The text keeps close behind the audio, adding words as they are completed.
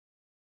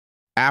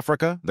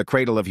Africa, the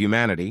cradle of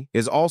humanity,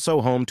 is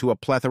also home to a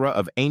plethora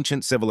of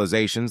ancient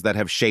civilizations that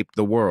have shaped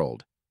the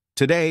world.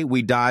 Today,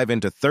 we dive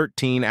into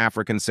 13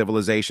 African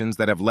civilizations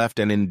that have left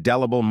an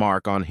indelible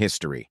mark on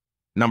history.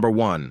 Number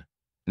 1.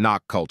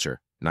 Nok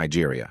culture,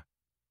 Nigeria.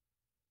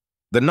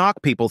 The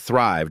Nok people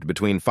thrived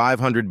between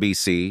 500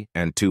 BC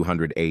and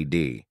 200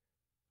 AD.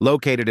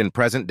 Located in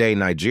present-day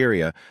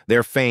Nigeria,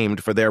 they're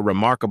famed for their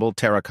remarkable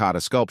terracotta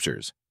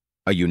sculptures.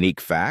 A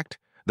unique fact: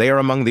 they are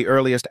among the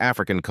earliest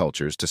African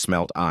cultures to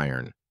smelt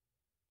iron.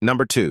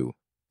 Number 2.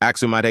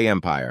 Aksumite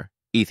Empire,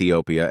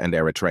 Ethiopia and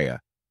Eritrea.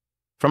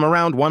 From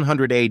around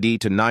 100 AD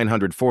to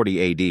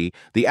 940 AD,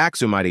 the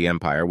Aksumite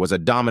Empire was a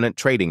dominant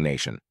trading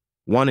nation.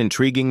 One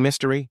intriguing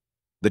mystery?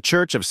 The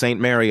Church of St.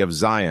 Mary of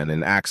Zion in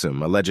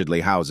Aksum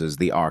allegedly houses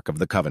the Ark of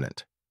the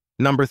Covenant.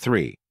 Number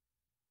 3.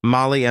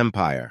 Mali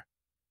Empire.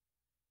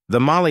 The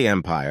Mali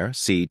Empire,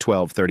 c.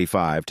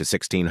 1235 to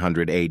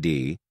 1600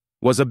 AD,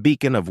 was a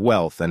beacon of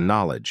wealth and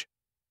knowledge.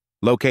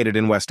 Located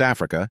in West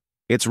Africa,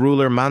 its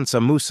ruler Mansa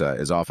Musa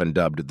is often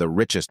dubbed the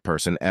richest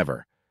person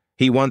ever.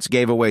 He once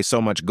gave away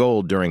so much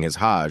gold during his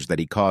Hajj that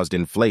he caused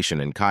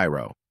inflation in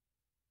Cairo.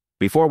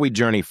 Before we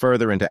journey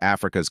further into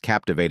Africa's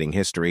captivating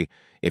history,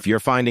 if you're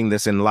finding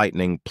this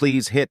enlightening,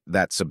 please hit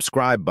that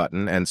subscribe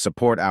button and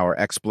support our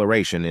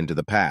exploration into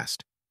the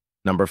past.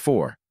 Number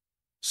 4.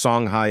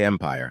 Songhai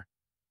Empire.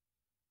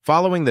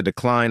 Following the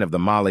decline of the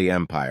Mali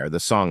Empire, the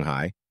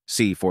Songhai,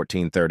 c.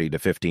 1430 to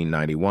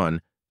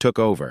 1591, took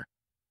over.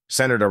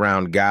 Centered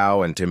around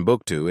Gao and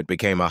Timbuktu, it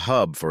became a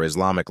hub for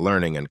Islamic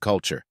learning and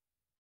culture.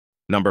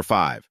 Number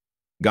 5.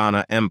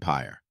 Ghana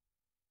Empire.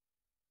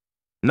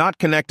 Not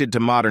connected to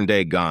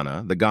modern-day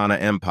Ghana, the Ghana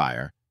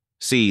Empire,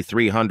 c.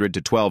 300 to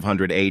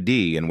 1200 AD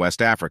in West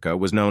Africa,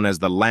 was known as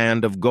the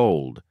Land of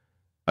Gold.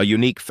 A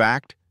unique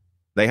fact?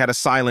 They had a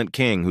silent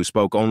king who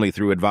spoke only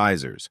through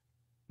advisors.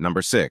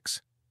 Number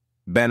 6.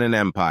 Benin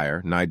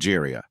Empire,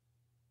 Nigeria.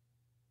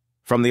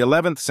 From the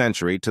 11th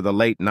century to the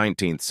late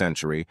 19th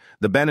century,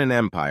 the Benin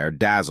Empire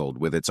dazzled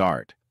with its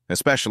art,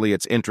 especially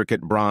its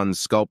intricate bronze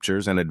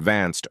sculptures and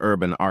advanced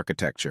urban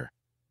architecture.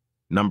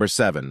 Number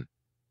 7.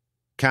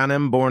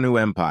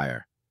 Kanem-Bornu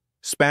Empire.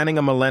 Spanning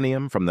a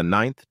millennium from the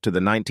 9th to the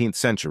 19th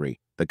century,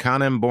 the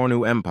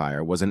Kanem-Bornu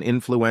Empire was an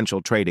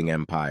influential trading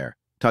empire,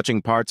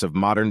 touching parts of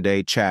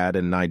modern-day Chad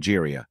and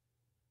Nigeria.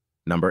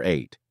 Number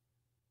 8.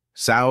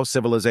 Sao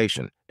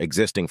civilization,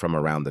 existing from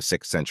around the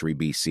 6th century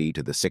BC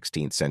to the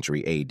 16th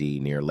century AD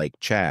near Lake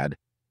Chad,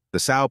 the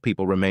Sao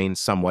people remain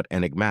somewhat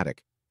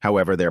enigmatic.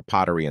 However, their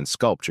pottery and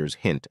sculptures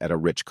hint at a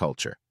rich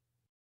culture.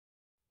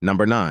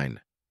 Number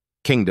 9.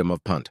 Kingdom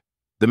of Punt.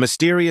 The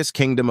mysterious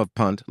Kingdom of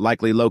Punt,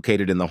 likely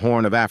located in the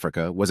Horn of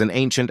Africa, was an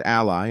ancient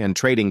ally and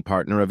trading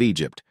partner of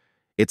Egypt.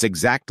 Its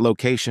exact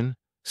location,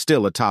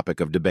 still a topic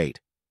of debate.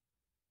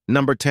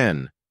 Number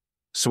 10.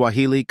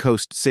 Swahili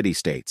Coast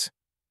City-States.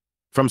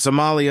 From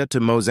Somalia to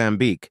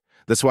Mozambique,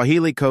 the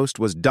Swahili coast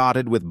was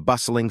dotted with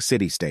bustling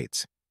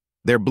city-states.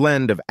 Their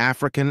blend of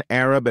African,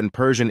 Arab, and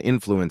Persian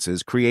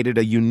influences created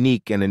a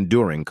unique and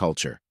enduring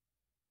culture.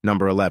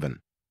 Number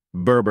 11.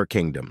 Berber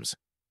Kingdoms.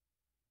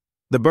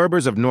 The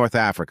Berbers of North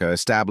Africa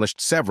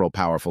established several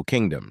powerful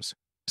kingdoms.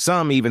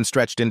 Some even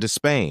stretched into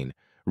Spain,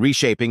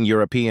 reshaping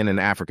European and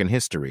African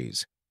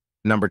histories.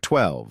 Number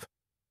 12.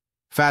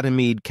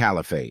 Fatimid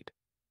Caliphate.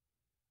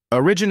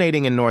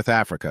 Originating in North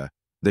Africa,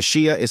 the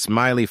Shia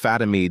Ismaili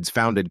Fatimids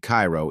founded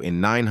Cairo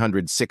in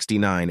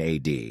 969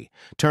 AD,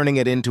 turning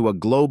it into a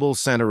global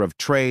center of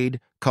trade,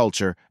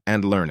 culture,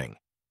 and learning.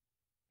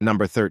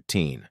 Number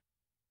 13.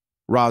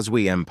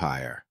 Razwi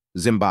Empire,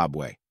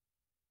 Zimbabwe.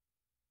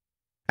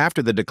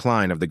 After the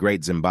decline of the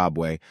Great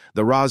Zimbabwe,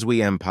 the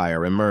Razwi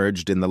Empire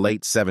emerged in the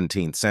late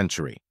 17th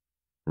century.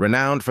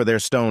 Renowned for their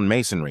stone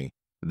masonry,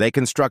 they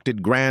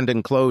constructed grand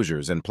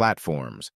enclosures and platforms,